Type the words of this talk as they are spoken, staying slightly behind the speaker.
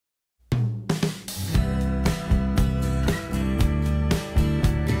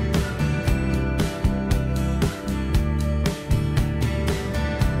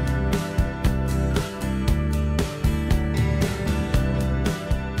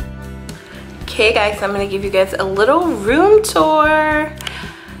Okay guys, I'm gonna give you guys a little room tour.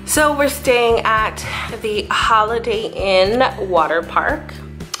 So we're staying at the Holiday Inn Water Park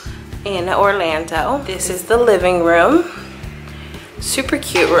in Orlando. This is the living room. Super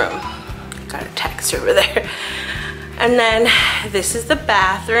cute room. Got a text over there. And then this is the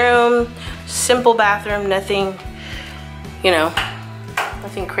bathroom. Simple bathroom, nothing, you know,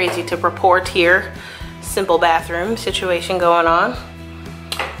 nothing crazy to report here. Simple bathroom situation going on.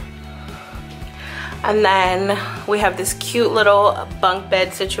 And then we have this cute little bunk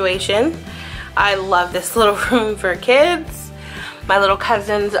bed situation. I love this little room for kids. My little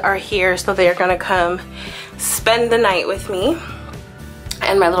cousins are here, so they're gonna come spend the night with me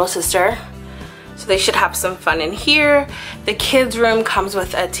and my little sister. So they should have some fun in here. The kids' room comes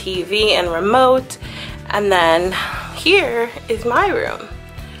with a TV and remote. And then here is my room.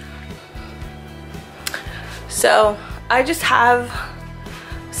 So I just have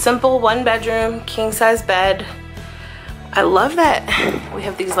simple 1-bedroom, king-size bed. I love that we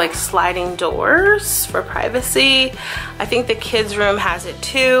have these like sliding doors for privacy. I think the kids' room has it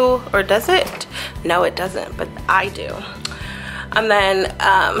too, or does it? No, it doesn't, but I do. And then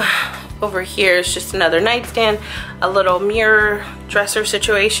over here is just another nightstand, a little mirror dresser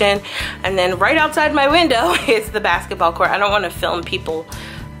situation, and then right outside my window is the basketball court. I don't want to film people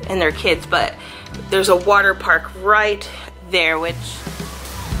and their kids, but there's a water park right there, which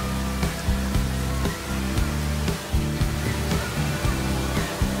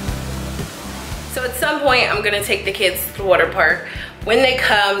so at some point I'm gonna take the kids to the water park when they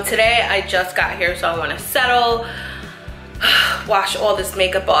come. Today I just got here, so I want to settle, wash all this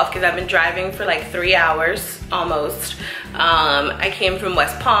makeup off because I've been driving for like 3 hours almost. I came from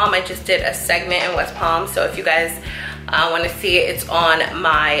West Palm. I just did a segment in West Palm, so if you guys want to see it, it's on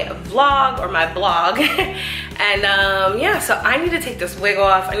my vlog or my blog. And yeah, so I need to take this wig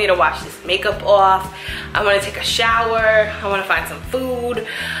off. I need to wash this makeup off. I want to take a shower. I want to find some food.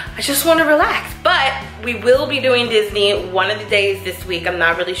 I just want to relax. But we will be doing Disney one of the days this week. I'm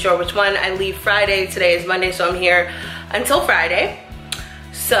not really sure which one. I leave Friday. Today is Monday, so I'm here until Friday.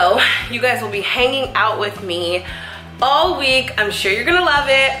 So you guys will be hanging out with me all week. I'm sure you're gonna love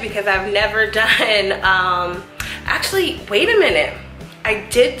it because I've never done actually, wait a minute, I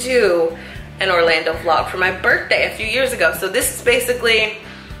did do an Orlando vlog for my birthday a few years ago, so this is basically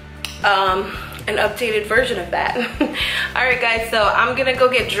an updated version of that. All right guys, so I'm gonna go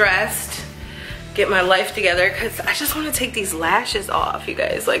get dressed, get my life together, because I just want to take these lashes off, you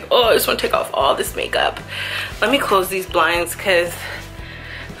guys. Like, oh, I just want to take off all this makeup. Let me close these blinds because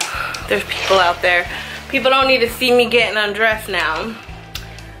there's people out there. People don't need to see me getting undressed now.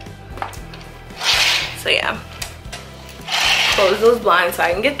 So yeah, close those blinds so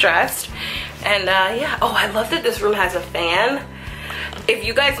I can get dressed. And yeah, oh, I love that this room has a fan. If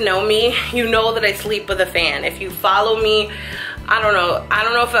you guys know me, you know that I sleep with a fan. If you follow me, I don't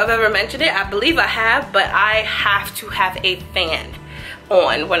know if I've ever mentioned it. I believe I have, but I have to have a fan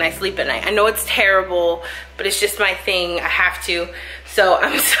on when I sleep at night. I know it's terrible, but it's just my thing. I have to. So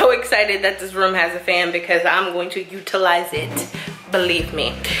I'm so excited that this room has a fan because I'm going to utilize it, believe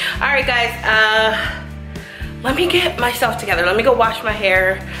me. All right guys, let me get myself together. Let me go wash my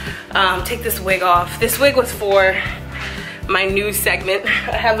hair, take this wig off. This wig was for my news segment.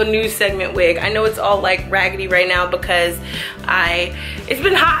 I have a news segment wig. I know it's all like raggedy right now because it's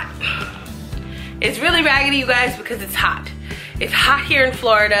been hot. It's really raggedy, you guys, because it's hot. It's hot here in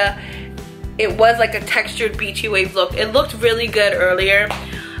Florida. It was like a textured beachy wave look. It looked really good earlier,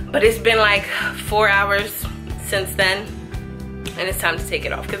 but it's been like 4 hours since then, and it's time to take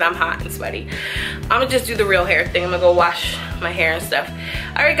it off because I'm hot and sweaty. I'm gonna just do the real hair thing. I'm gonna go wash my hair and stuff.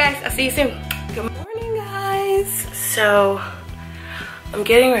 All right guys, I'll see you soon. Good morning guys. So I'm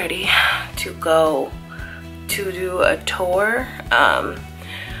getting ready to go to do a tour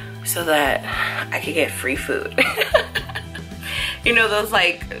so that I could get free food. You know those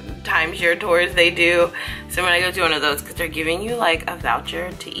like timeshare tours they do? So I'm gonna go do one of those because they're giving you like a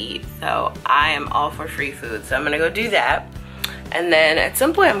voucher to eat. So I am all for free food. So I'm gonna go do that. And then at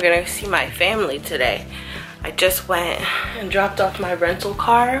some point I'm gonna see my family today. I just went and dropped off my rental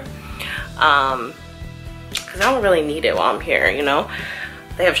car because I don't really need it while I'm here, you know?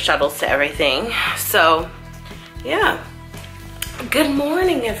 They have shuttles to everything. So yeah, good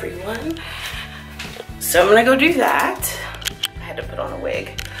morning everyone. So I'm gonna go do that. I had to put on a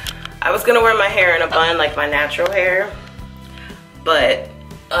wig. I was gonna wear my hair in a bun like my natural hair, but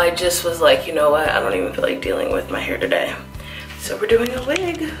I just was like, you know what? I don't even feel like dealing with my hair today. So we're doing a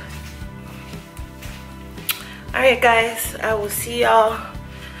wig. All right guys, I will see y'all.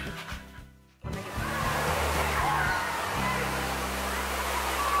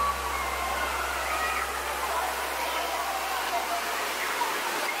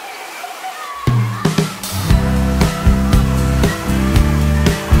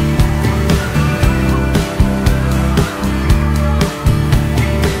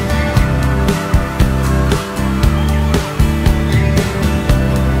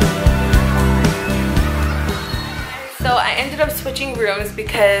 switching rooms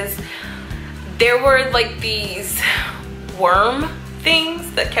because there were like these worm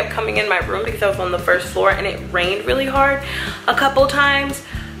things that kept coming in my room because I was on the first floor and it rained really hard a couple times.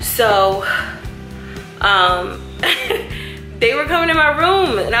 So they were coming in my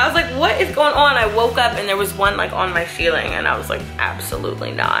room and I was like, what is going on? I woke up and there was one like on my ceiling and I was like,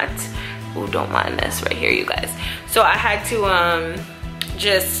 absolutely not. Ooh, don't mind this right here, you guys. So I had to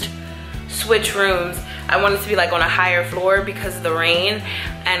just switch rooms. I wanted to be like on a higher floor because of the rain.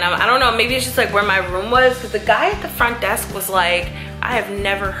 And I don't know, maybe it's just like where my room was, because the guy at the front desk was like, I have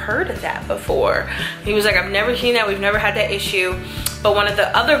never heard of that before. He was like, I've never seen that, we've never had that issue. But one of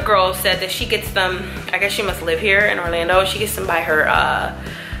the other girls said that she gets them, I guess she must live here in Orlando, she gets them by her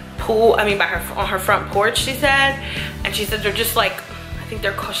pool, I mean by her, on her front porch, she said. And she said they're just like, I think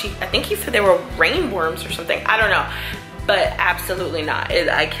they're called, I think he said they were rainworms or something, I don't know. But absolutely not,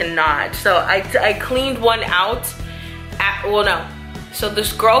 I cannot. So I cleaned one out, well no. So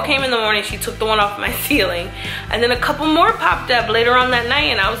this girl came in the morning, she took the one off my ceiling, and then a couple more popped up later on that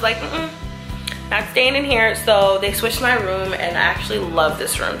night, and I was like, not staying in here. So they switched my room, and I actually love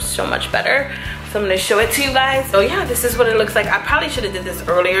this room so much better. So I'm gonna show it to you guys. So yeah, this is what it looks like. I probably should have did this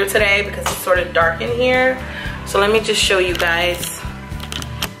earlier today because it's sort of dark in here. So let me just show you guys.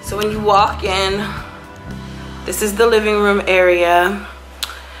 So when you walk in, this is the living room area.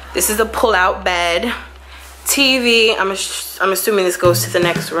 This is a pull-out bed. TV, I'm assuming this goes to the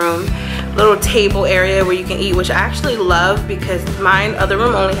next room. Little table area where you can eat, which I actually love because mine other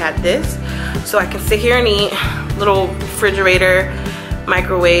room only had this. So I can sit here and eat. Little refrigerator,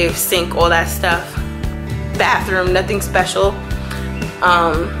 microwave, sink, all that stuff. Bathroom, nothing special.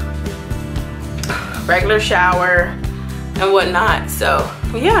 Regular shower and whatnot. So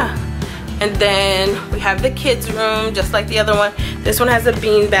yeah. And then we have the kids room, just like the other one. This one has a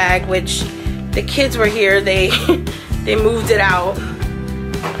bean bag, which the kids were here, they moved it out.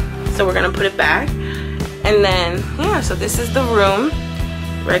 So we're gonna put it back. And then, yeah, so this is the room.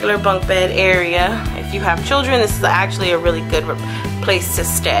 Regular bunk bed area. If you have children, this is actually a really good place to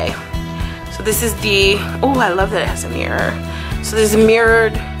stay. So this is the, oh, I love that it has a mirror. So there's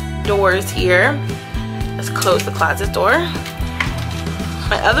mirrored doors here. Let's close the closet door.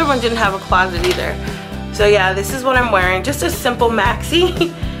 My other one didn't have a closet either. So yeah, this is what I'm wearing. Just a simple maxi.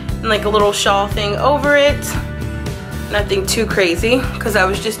 And like a little shawl thing over it. Nothing too crazy because I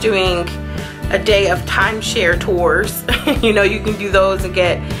was just doing a day of timeshare tours. You know, you can do those and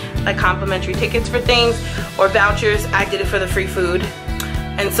get like complimentary tickets for things or vouchers. I did it for the free food.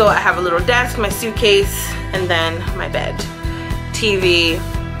 And so I have a little desk, my suitcase, and then my bed, TV,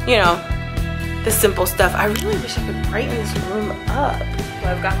 you know, the simple stuff. I really wish I could brighten this room up. So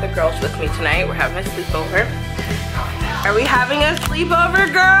I've got the girls with me tonight. We're having a sleepover. Are we having a sleepover,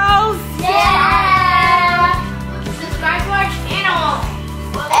 girls? Yeah! Subscribe to our channel.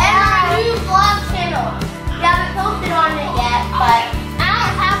 And our new vlog channel. We haven't posted on it yet, but I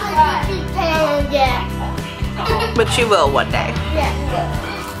don't have a YouTube channel yet. But you will one day. Yeah, we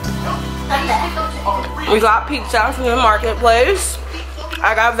will. We got pizza from the marketplace.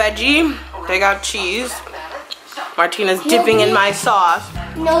 I got veggie. They got cheese. Martina's dipping in my sauce.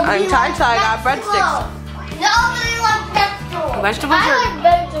 I'm Tai got breadsticks. Nobody likes vegetables. Vegetables I are like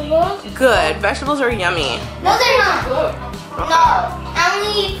vegetables. good. Vegetables are yummy. No, they're not. No, I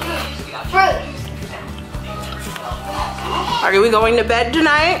only eat fruits. Are we going to bed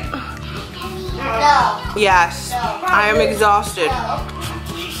tonight? No. Yes. No. I am exhausted.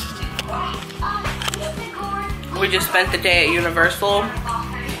 No. We just spent the day at Universal.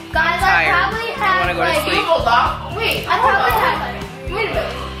 Guys, Tired. I probably have I want to go to like, sleep. Wait, I probably have like, wait a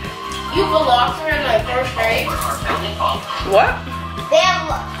minute. You belong to her in like first grade? What? They have,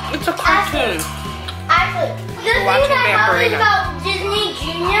 It's a cartoon. actually, the thing watching that helps Vampirina. about Disney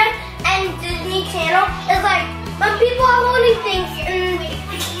Junior and Disney Channel is like, when people are holding things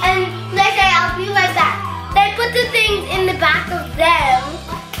and they say, I'll be right back, they put the things in the back of them,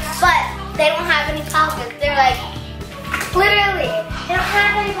 but they don't have any pockets. They're like, literally, they don't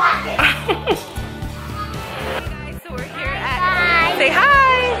have any pockets. So we're here at, say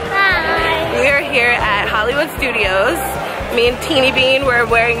hi. Hi. We are here at Hollywood Studios. Me and Teeny Bean, we're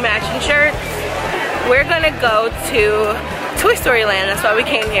wearing matching shirts. We're gonna go to Toy Story Land. That's why we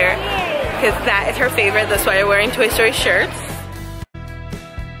came here. Because that is her favorite. That's why we're wearing Toy Story shirts.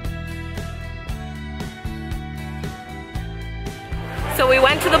 So we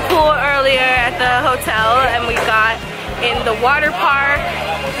went to the pool earlier at the hotel and we got in the water park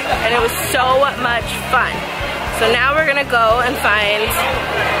and it was so much fun. So now we're gonna go and find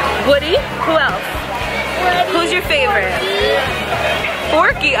Woody. Who else? Woody, Who's your favorite?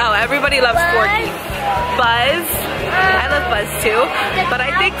 Forky. Oh, everybody loves Forky. Buzz. I love Buzz too, but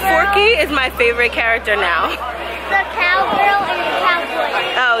I think Forky is my favorite character now. The cowgirl and the cowboy.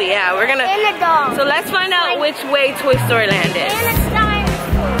 Oh yeah, we're gonna. And the dog. So let's find out which way Toy Story Land is. And the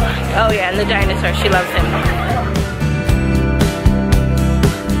dinosaur. Oh yeah, and the dinosaur. She loves him.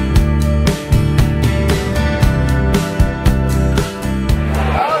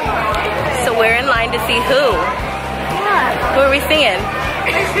 So we're in line to see who? Yeah. Who are we seeing?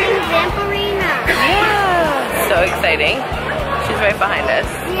 We're seeing Vampirina. Yeah. So exciting. She's right behind us.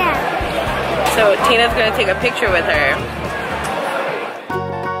 Yeah. So Tina's gonna take a picture with her.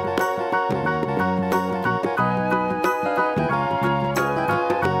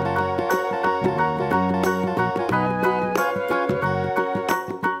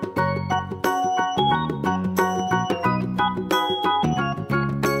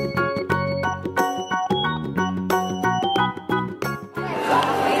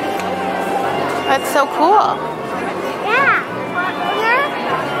 That's so cool.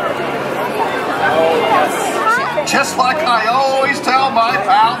 Just like I always tell my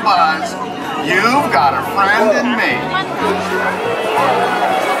pal Buzz, you've got a friend in me.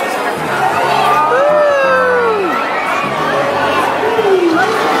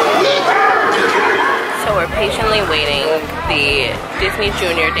 So we're patiently waiting the Disney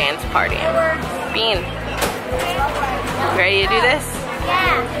Junior dance party. Bean, ready to do this?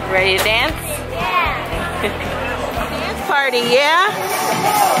 Yeah. Ready to dance? Yeah. Dance party, yeah?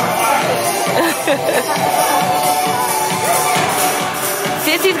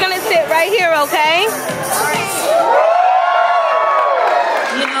 Sissy's gonna sit right here, okay?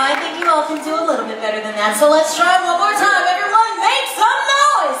 You know, I think you all can do a little bit better than that, so let's try one more time. Everyone, make some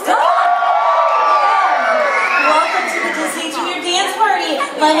noise! Come on! Yeah. Welcome to the Disney Junior Dance Party.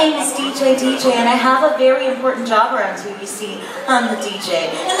 My name is DJ, and I have a very important job around here, you see. I'm the DJ.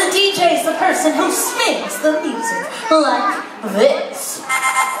 And the DJ is the person who spins the music like this.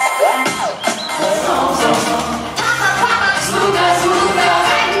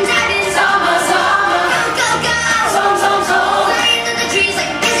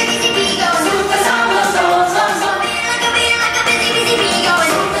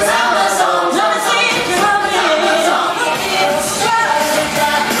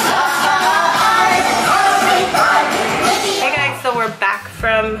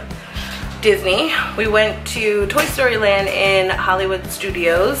 From Disney. We went to Toy Story Land in Hollywood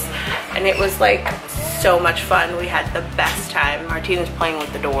Studios and it was like so much fun. We had the best time. Martina's playing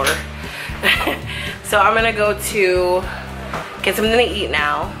with the door. So I'm gonna go to get something to eat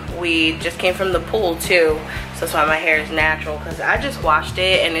now. We just came from the pool too, so that's why my hair is natural, because I just washed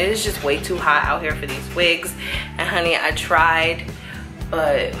it and it is just way too hot out here for these wigs. And honey, I tried,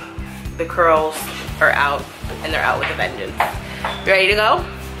 but the curls are out and they're out with a vengeance. You ready to go?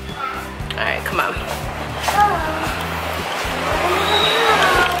 Alright, come on.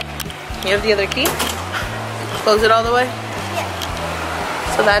 You have the other key? Close it all the way?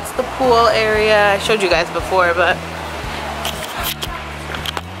 Yeah. So that's the pool area. I showed you guys before, but...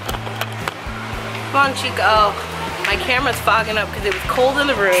 Come on, Chica. Oh, my camera's fogging up because it was cold in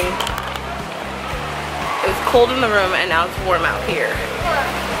the room. It was cold in the room and now it's warm out here.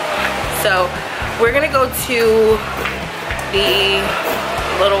 So, we're gonna go to the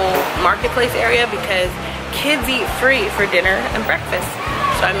little marketplace area because kids eat free for dinner and breakfast,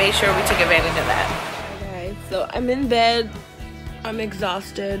 so I made sure we took advantage of that. Okay, so I'm in bed, I'm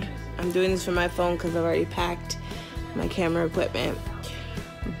exhausted. I'm doing this from my phone because I've already packed my camera equipment,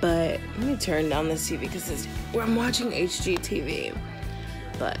 but let me turn down this TV because I'm watching HGTV.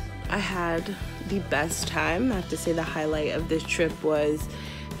 But I had the best time. I have to say the highlight of this trip was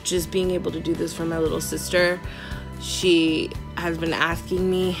just being able to do this for my little sister. She has been asking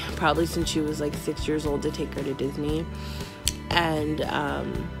me probably since she was like 6 years old to take her to Disney, and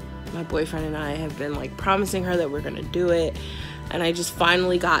my boyfriend and I have been like promising her that we're gonna do it, and I just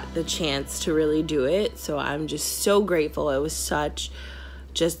finally got the chance to really do it. So I'm just so grateful. It was such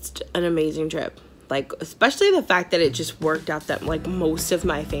just an amazing trip, like especially the fact that it just worked out that like most of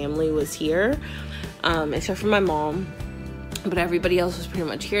my family was here, except for my mom. But everybody else was pretty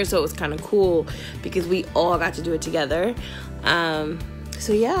much here, so it was kind of cool because we all got to do it together.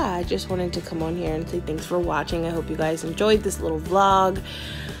 So yeah, I just wanted to come on here and say thanks for watching. I hope you guys enjoyed this little vlog.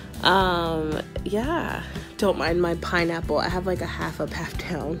 Yeah, don't mind my pineapple. I have like a half up, half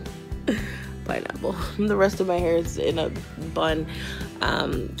down pineapple. The rest of my hair is in a bun,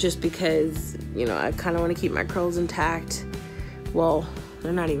 just because, you know, I kind of want to keep my curls intact. Well,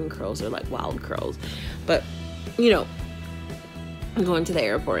 they're not even curls, they're like wild curls, but you know, I'm going to the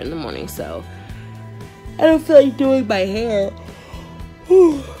airport in the morning, so I don't feel like doing my hair.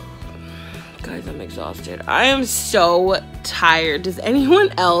 Guys, guys, I'm exhausted. I am so tired. Does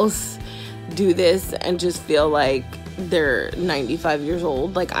anyone else do this and just feel like they're 95 years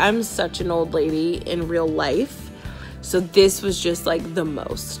old? Like, I'm such an old lady in real life, so this was just like the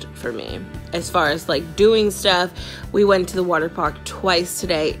most for me as far as like doing stuff. We went to the water park twice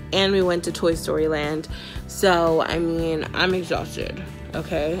today, and we went to Toy Story Land. So I mean, I'm exhausted,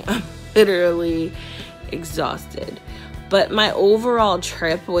 okay? I'm literally exhausted. But my overall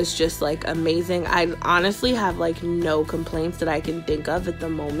trip was just like amazing. I honestly have like no complaints that I can think of at the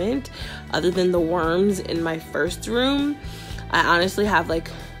moment, other than the worms in my first room. I honestly have like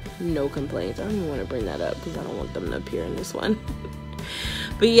no complaints. I don't even want to bring that up because I don't want them to appear in this one.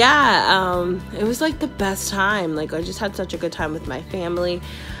 But yeah, it was like the best time. Like, I just had such a good time with my family.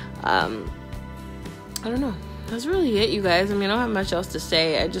 I don't know. That's really it, you guys. I mean, I don't have much else to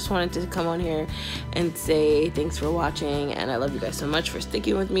say. I just wanted to come on here and say thanks for watching, and I love you guys so much for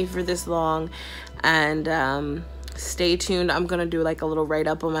sticking with me for this long. And stay tuned. I'm gonna do like a little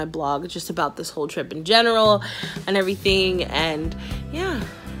write-up on my blog just about this whole trip in general and everything. And yeah,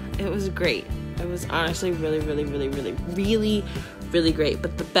 it was great. It was honestly really, really, really, really, really, really great.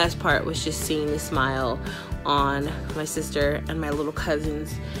 But the best part was just seeing the smile on my sister and my little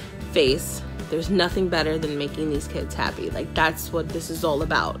cousin's face. There's nothing better than making these kids happy. Like, that's what this is all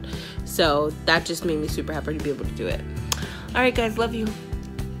about. So that just made me super happy to be able to do it. All right, guys, love you.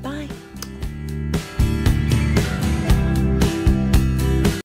 Bye.